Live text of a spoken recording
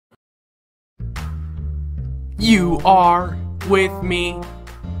You are with me.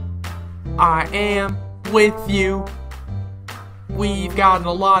 I am with you. We've got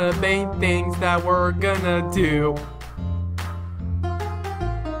a lot of main things that we're gonna do.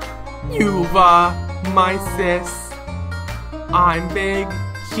 You've my sis. I'm big,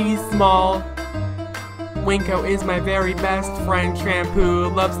 she's small. Winko is my very best friend. Shampoo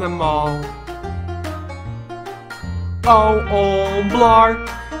loves them all. Oh, Omblar.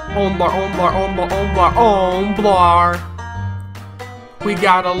 Omblar, Omblar, Omblar, Omblar, Omblar. We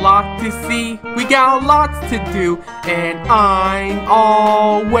got a lot to see, we got lots to do, and I'm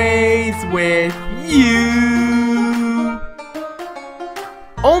always with you.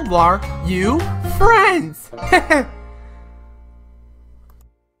 Omblar, you friends.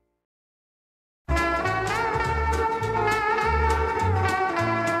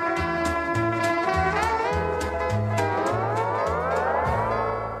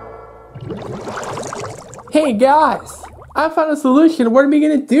 Hey guys, I found a solution. What are we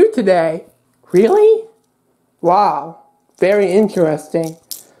gonna do today? Really? Wow, very interesting.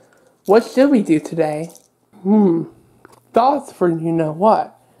 What should we do today? Thoughts for you know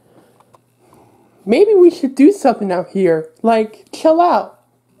what? Maybe we should do something out here, like chill out.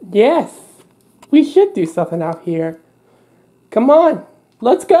 Yes, we should do something out here. Come on,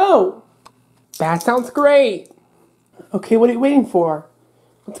 let's go. That sounds great. Okay, what are you waiting for?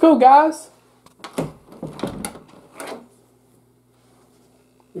 Let's go, guys.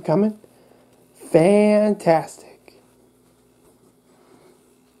 You coming? Fantastic.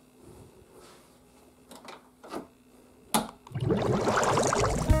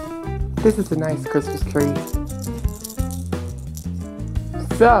 This is a nice Christmas tree.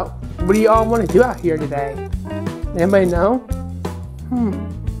 So, what do you all want to do out here today? Anybody know?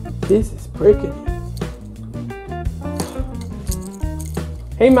 This is pretty good.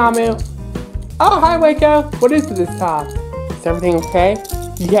 Hey, Mamu. Oh, hi, Waco. What is it this time? Is everything okay?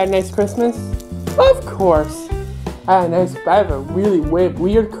 You had a nice Christmas? Of course. I have a really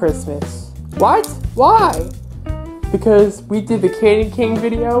weird Christmas. What? Why? Because we did the Candy King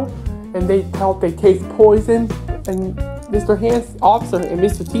video, and they thought they taste poison, and Mr. Hans Officer and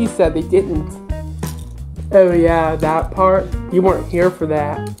Mr. T said they didn't. Oh yeah, that part? You weren't here for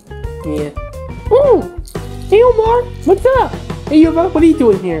that. Yeah. Hey Omar, what's up? Hey Yuva, what are you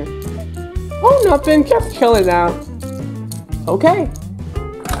doing here? Oh, nothing, just chilling out. Okay.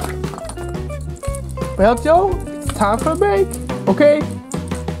 Well, Joe, it's time for a break. Okay?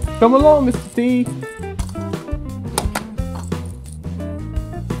 Come along, Mr. T.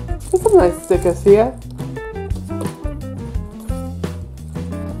 There's some nice stickers here.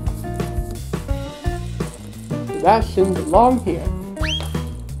 That shouldn't belong here.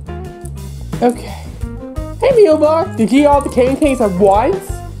 Okay. Hey, Mealbar, did you eat all the candy canes at once?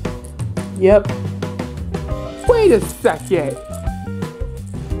 Yep. Wait a second.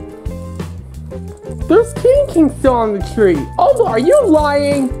 There's Candy King still on the tree. Oh, are you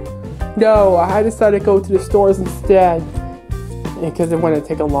lying? No, I decided to go to the stores instead. Because it wouldn't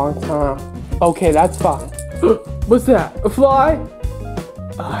take a long time. Okay, that's fine. What's that? A fly?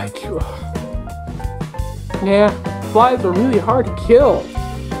 Yeah, flies are really hard to kill.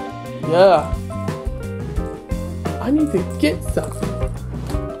 Yeah. I need to get something.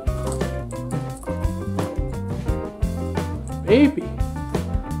 Maybe.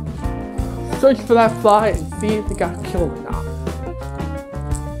 Search for that fly and see if it got killed or not.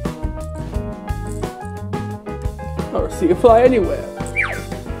 Or see a fly anywhere.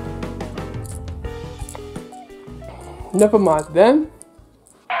 Never mind then.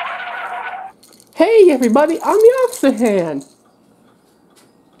 Hey everybody, I'm the Officer Hand.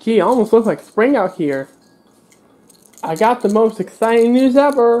 Gee, it almost looks like spring out here. I got the most exciting news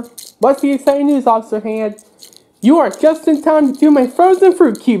ever. What's the exciting news, Officer Hand? You are just in time to do my frozen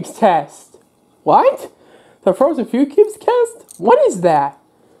fruit cubes test. What? The frozen fruit cubes test? What is that?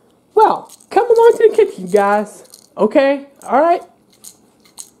 Well, come along to the kitchen, guys. Okay? Alright?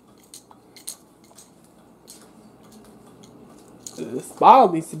 This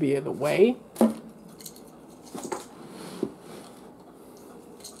bottle needs to be in the way.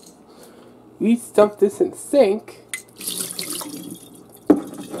 We stuff this in the sink.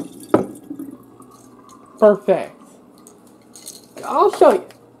 Perfect. I'll show you.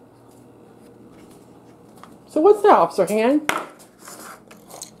 So what's that, Officer Hand?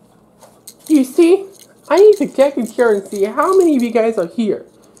 You see, I need to check and share and see how many of you guys are here.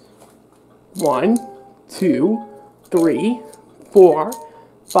 1, 2, 3, 4,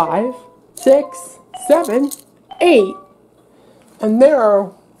 5, 6, 7, 8. And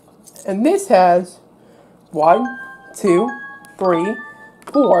this has 1, 2, 3,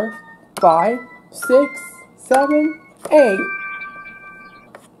 4, 5, 6, 7, 8.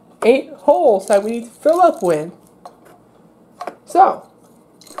 8 holes that we need to fill up with. So,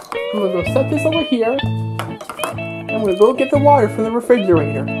 I'm gonna go set this over here. I'm gonna go get the water from the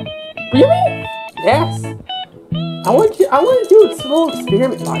refrigerator. Really? Yes. I want to do a little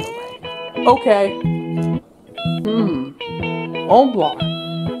experiment, by the way. Okay. Oblong.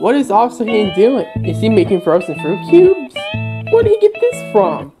 What is Officer Hand doing? Is he making frozen fruit cubes? Where did he get this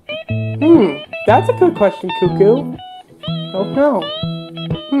from? That's a good question, Cuckoo. Oh no.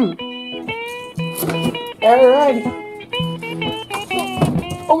 Alright.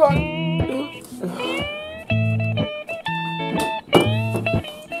 Oh god.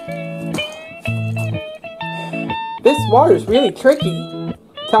 This water is really tricky.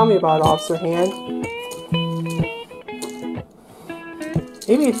 Tell me about it, Officer Hand.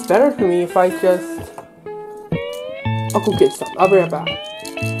 Maybe it's better for me if I just... I'll go get some. I'll be right back.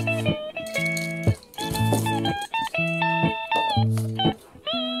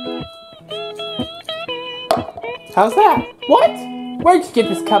 How's that? What? Where'd you get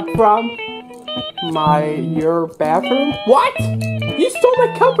this cup from? Your bathroom? What? You stole my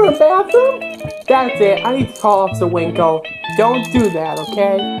cup from the bathroom? That's it. I need to call Officer Winkle. Don't do that,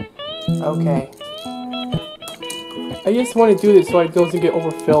 okay? Okay. I just want to do this so it doesn't get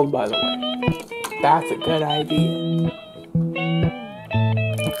overfilled, by the way. That's a good idea.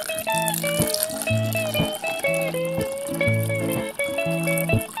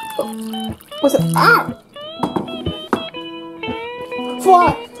 Oh, what's it? Ah!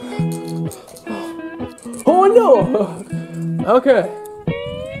 Fly! Oh no! Okay.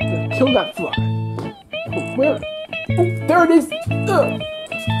 Kill that fly. Where? Oh, there it is!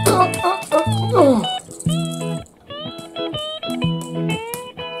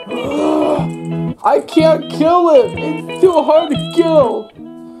 I can't kill it! It's too hard to kill!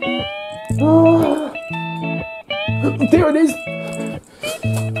 There it is!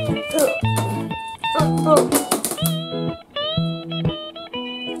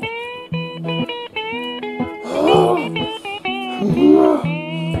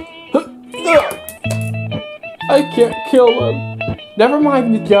 I can't kill him. Never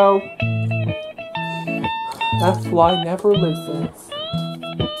mind, Joe. That fly never listens.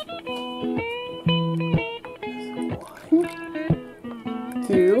 1,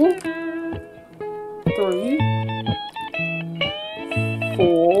 2, 3,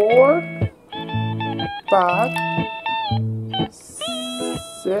 4, 5,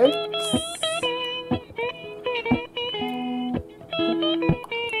 6,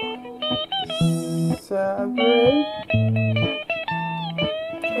 7,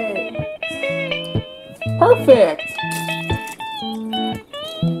 8. Perfect!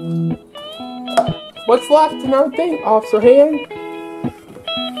 What's left in our thing, Officer Hand?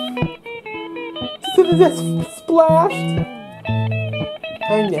 So that's splashed?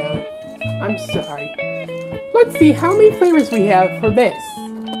 I know. I'm sorry. Let's see how many flavors we have for this.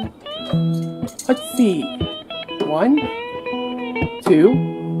 Let's see. 1,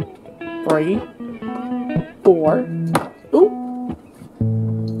 2, 3, 4, ooh,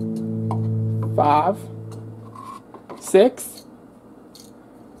 5, 6.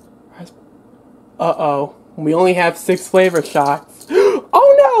 Uh-oh, we only have 6 flavor shots.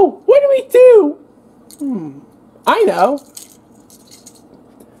 Oh no! What do we do? I know.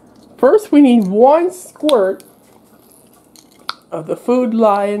 First, we need 1 squirt of the Food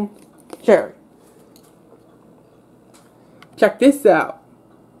Lion cherry. Check this out.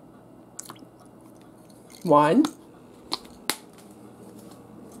 1.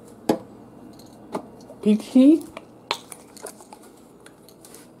 Peachy.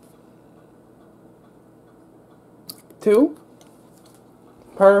 2.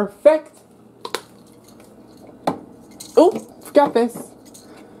 Perfect. Oh, forgot this.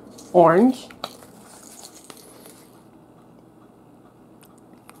 Orange.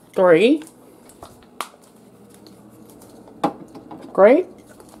 3. Great.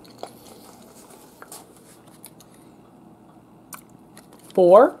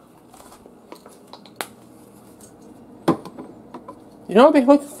 4. You know, they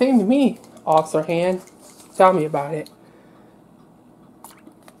look the same to me, Officer Hand. Tell me about it.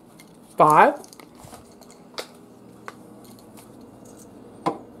 5.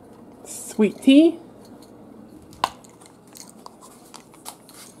 Sweet tea.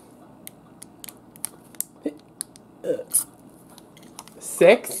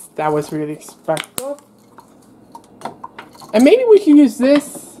 6. That was really expected. And maybe we can use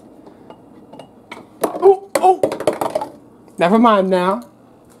this. Oh, oh. Never mind now.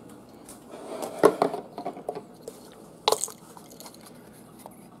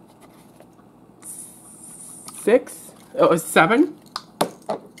 6. Oh, 7.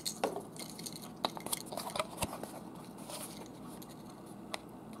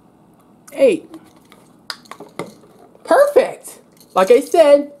 8. Perfect! Like I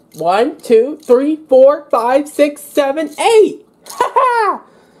said, 1, 2, 3, 4, 5, 6, 7, 8! Haha!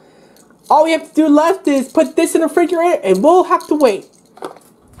 All we have to do left is put this in the refrigerator and we'll have to wait.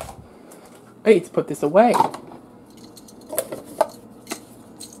 I need to put this away.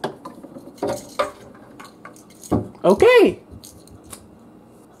 Okay.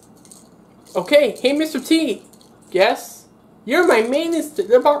 Okay, hey Mr. T. Yes? You're my mainest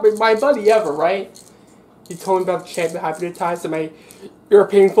my buddy ever, right? You told me about the champion hypnotized and your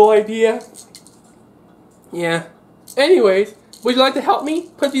painful idea? Yeah. Anyways, would you like to help me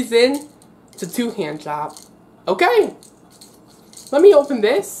put these in? It's a two-hand job. Okay. Let me open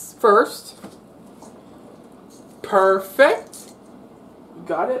this first. Perfect. You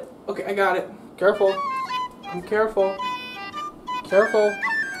got it? Okay, I got it. Careful. I'm careful. Careful.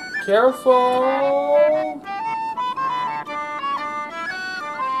 Careful.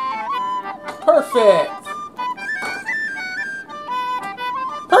 Perfect.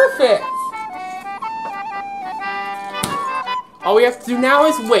 Perfect. All we have to do now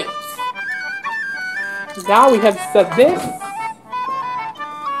is wait. Now we have to set this.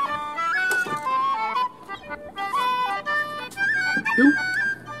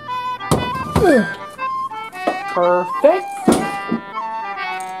 Perfect.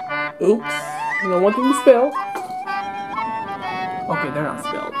 Oops. You don't want them to spill. Okay, they're not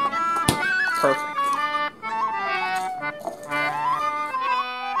spilled. Perfect.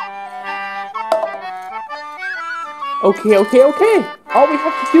 Okay. All we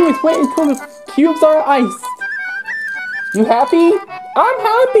have to do is wait until the cubes are iced. You happy? I'm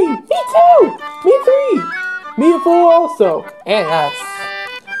happy. Me too. Me three. Me a fool also. And us.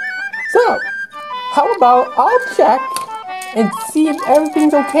 So, how about I'll check and see if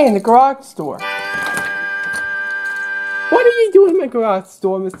everything's okay in the garage store. What are you doing in the garage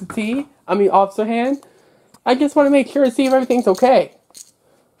store, Mr. T? I mean, Officer Hand? I just want to make sure to see if everything's okay.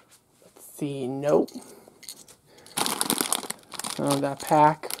 Let's see. Nope. Oh, that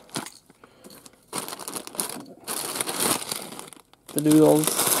pack. The noodles.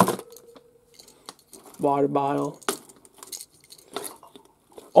 Water bottle.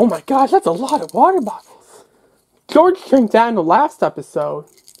 Oh my gosh, that's a lot of water bottles. George drank that in the last episode.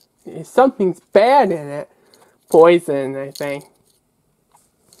 Something's bad in it. Poison, I think.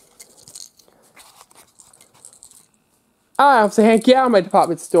 I have to get out of my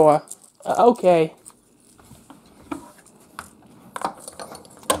department store. Okay.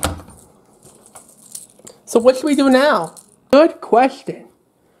 So what should we do now? Good question.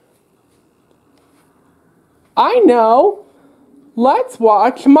 I know. Let's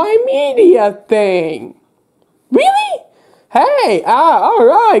watch my media thing. Really? Hey,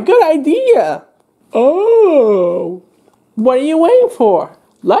 alright, good idea. Oh. What are you waiting for?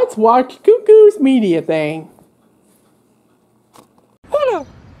 Let's watch Cuckoo's media thing. Hola,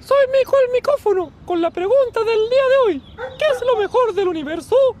 soy Mico el micófono con la pregunta del día de hoy. ¿Qué es lo mejor del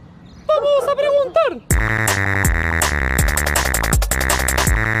universo? ¡Vamos a preguntar!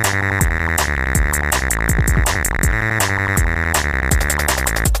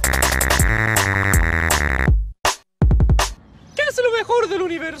 ¿Qué es lo mejor del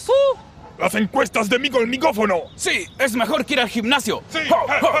universo? ¡Las encuestas de Mico el micófono! Sí, es mejor que ir al gimnasio. ¡Sí!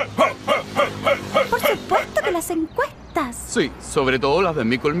 Por supuesto que las encuestas. Sí, sobre todo las de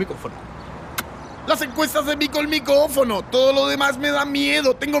Mico el micófono. ¡Las encuestas de Mico el micófono! Todo lo demás me da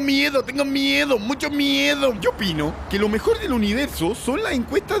miedo. Tengo miedo, mucho miedo. Yo opino que lo mejor del universo son las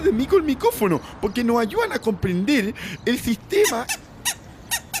encuestas de Mico el micófono, porque nos ayudan a comprender el sistema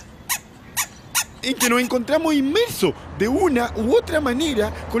en que nos encontramos inmersos de una u otra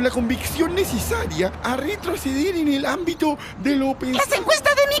manera con la convicción necesaria a retroceder en el ámbito de lo pensado. Las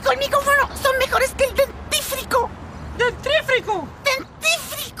encuestas de Mico el micófono son mejores que el dentífrico. ¡Dentrífico!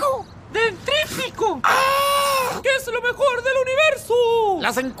 ¡Dentífrico! ¡Dentrífico! ¡Ah! ¿Qué es lo mejor del universo?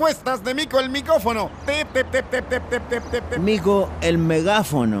 Las encuestas de Mico el micófono. Mico el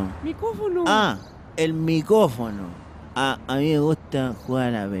megáfono. Micófono. Ah, el micófono. Ah, a mí me gusta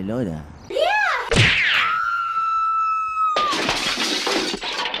jugar a la pelota.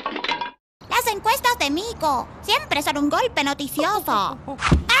 Las encuestas de Mico siempre son un golpe noticioso.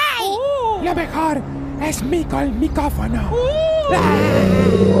 ¡Ay! Lo mejor es Mico el micófono.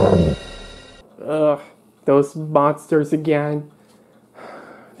 Ugh, those monsters again.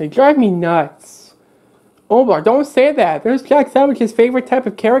 They drive me nuts. Omar, don't say that. There's Jack Savage's favorite type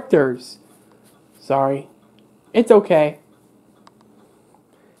of characters. Sorry. It's okay.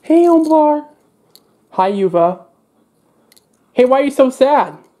 Hey, Omar. Hi, Yuva. Hey, why are you so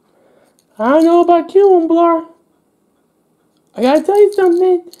sad? I don't know about you, Umblar. I gotta tell you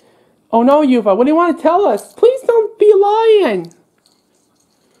something. Oh no, Yuva, what do you want to tell us? Please don't be lying.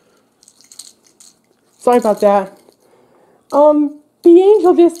 Sorry about that. The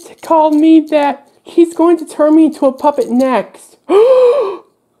angel just called me that he's going to turn me into a puppet next. No!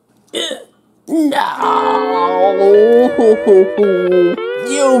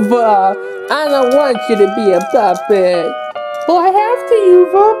 Yuva, I don't want you to be a puppet. Well, I have to,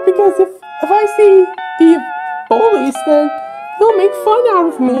 Yuva, because if I see the bullies, then they'll make fun out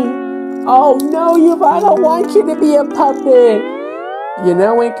of me. Oh no, Yuva, I don't want you to be a puppet. You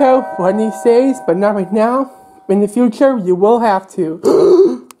know, Winko, one of these days, but not right now, in the future, you will have to.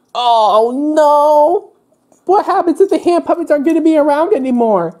 Oh no! What happens if the hand puppets aren't going to be around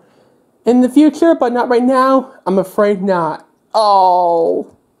anymore? In the future, but not right now? I'm afraid not.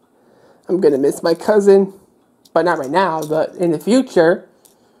 Oh, I'm going to miss my cousin. But not right now, but in the future.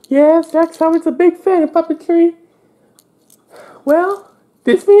 Yes, Jack's always a big fan of puppetry. Well,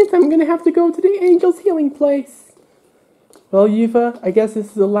 this means I'm going to have to go to the Angel's Healing Place. Well, Yuva, I guess this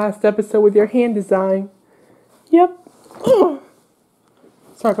is the last episode with your hand design. Yep. Ugh.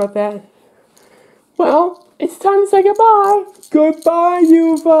 Sorry about that. Well, it's time to say goodbye. Goodbye,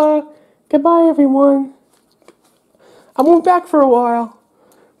 Yuva. Goodbye, everyone. I won't be back for a while.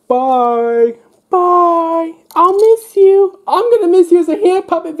 Bye. Bye. I'll miss you. I'm gonna miss you as a hand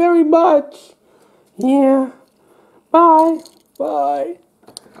puppet very much. Yeah. Bye. Bye.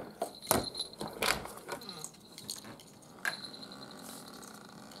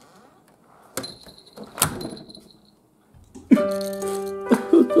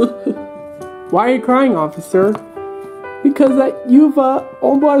 Why are you crying, officer? Because that Yuva,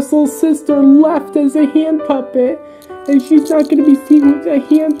 Umblar's little sister, left as a hand puppet, and she's not going to be seen with a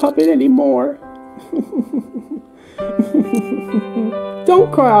hand puppet anymore.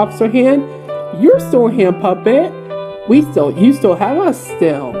 Don't cry, Officer Hand. You're still a hand puppet. You still have us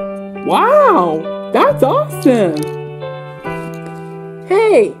still. Wow, that's awesome.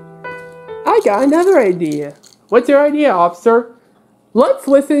 Hey, I got another idea. What's your idea, officer? Let's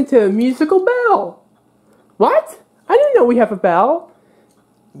listen to a musical bell. What? I didn't know we have a bell.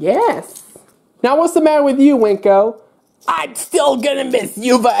 Yes. Now what's the matter with you, Winko? I'm still gonna miss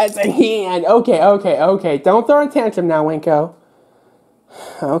Yuva as a hand. Okay. Don't throw a tantrum now, Winko.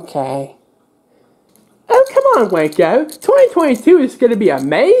 Okay. Oh, come on, Winko. 2022 is gonna be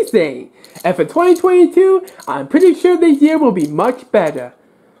amazing. And for 2022, I'm pretty sure this year will be much better.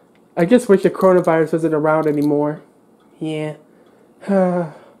 I just wish the coronavirus wasn't around anymore. Yeah.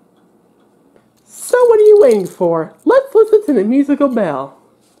 So what are you waiting for? Let's listen to the musical bell.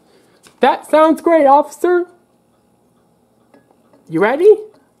 That sounds great, officer. You ready?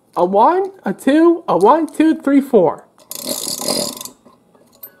 A 1, a 2, a 1, 2, 3, 4.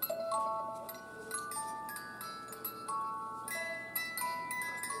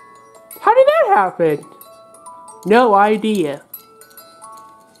 How did that happen? No idea.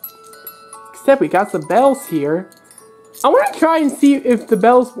 Except we got some bells here. I want to try and see if the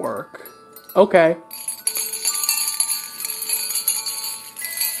bells work. Okay.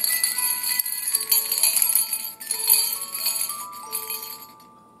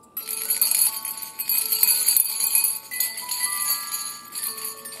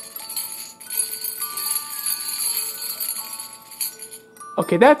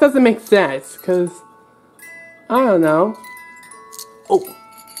 Okay, that doesn't make sense, because, I don't know. Oh.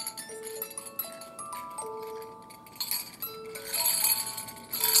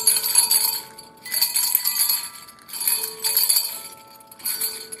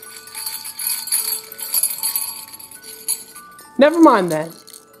 Never mind then.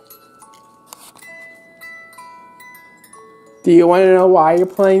 Do you want to know why you're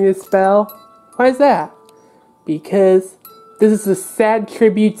playing this spell? Why is that? Because this is a sad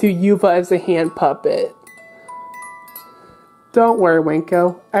tribute to Yuva as a hand puppet. Don't worry,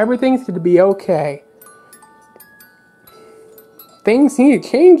 Winko. Everything's going to be okay. Things need to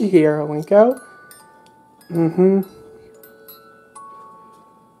change here, Winko.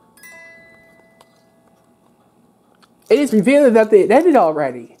 It is revealed that they ended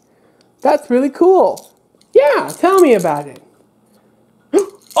already. That's really cool. Yeah, tell me about it.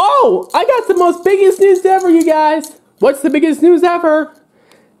 Oh, I got the most biggest news ever, you guys. What's the biggest news ever?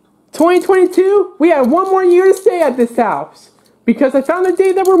 2022, we have one more year to stay at this house. Because I found the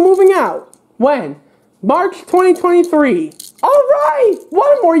day that we're moving out. When? March 2023. Alright,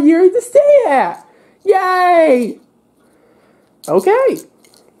 one more year to stay at. Yay! Okay.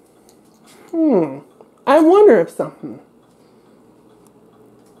 I wonder if something.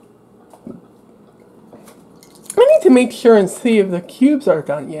 make sure and see if the cubes are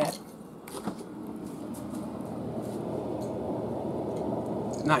done yet.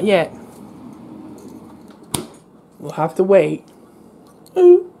 Not yet. We'll have to wait.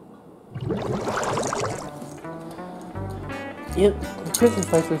 Ooh. Yep, the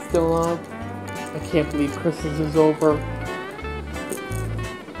Christmas lights are still on. I can't believe Christmas is over.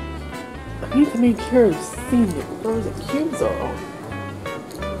 I need to make sure I've seen the frozen cubes are on.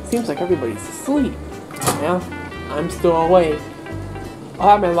 Seems like everybody's asleep. Well, I'm still awake. I'll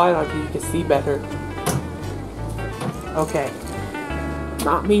have my light on so you can see better. Okay.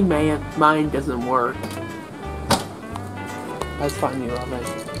 Not me, man. Mine doesn't work. That's fine, you already.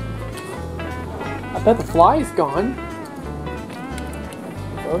 I bet the fly is gone.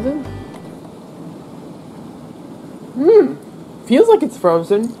 Frozen? Feels like it's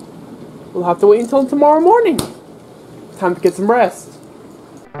frozen. We'll have to wait until tomorrow morning. Time to get some rest.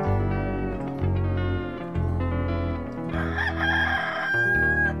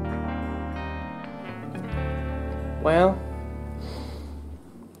 Well,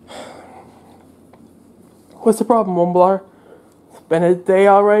 what's the problem, Wumblar? It's been a day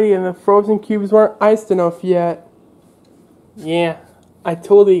already and the frozen cubes weren't iced enough yet. Yeah, I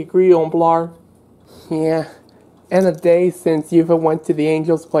totally agree, Wumblar. Yeah, and a day since Yuva went to the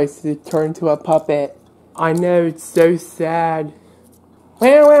angel's place to turn into a puppet. I know, it's so sad.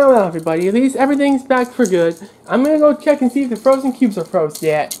 Well, everybody, at least everything's back for good. I'm gonna go check and see if the frozen cubes are frozen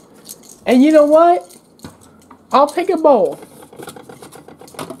yet. And you know what? I'll take a bowl.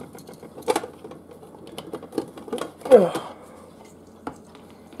 Ugh.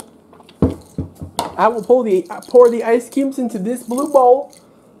 I will pour the ice cubes into this blue bowl,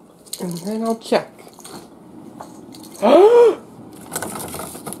 and then I'll check.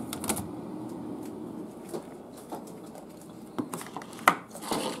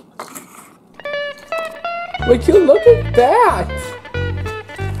 Would you look at that?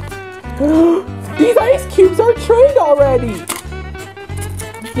 These ice cubes are trained already!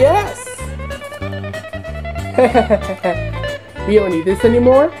 Yes! We don't need this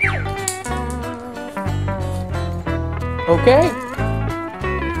anymore? Okay.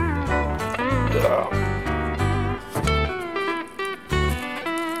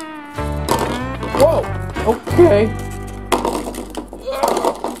 Whoa! Okay.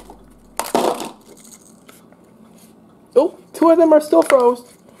 Oh, two of them are still frozen.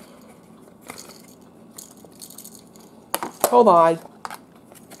 Hold on.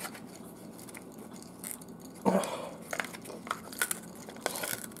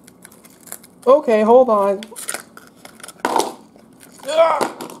 Okay, hold on.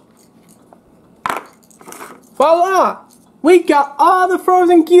 Voila! We got all the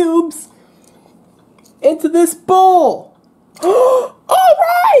frozen cubes into this bowl.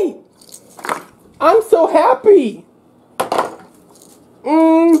 Alright! I'm so happy.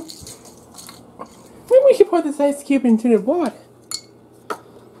 Maybe we should put this ice cube into the water.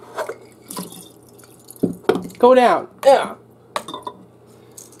 Go down. Yeah.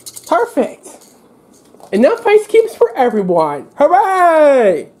 Perfect. Enough ice cubes for everyone.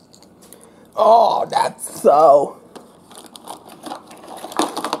 Hooray! Oh, that's so.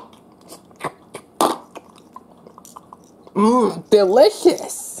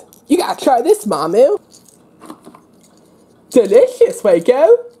 Delicious. You gotta try this, Mamu. Delicious,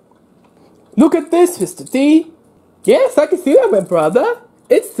 Waco. Look at this, Mr. T. Yes, I can see that, my brother.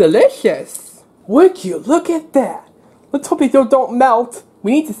 It's delicious. Would you look at that? Let's hope they don't melt.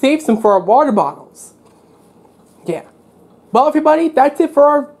 We need to save some for our water bottles. Yeah. Well, everybody, that's it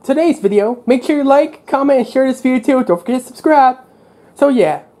for today's video. Make sure you like, comment, and share this video too. Don't forget to subscribe. So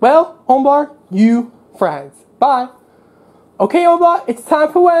yeah, well, Wumblar, you friends. Bye. Okay, Wumblar, it's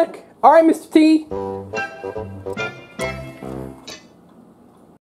time for work. Alright, Mr. T.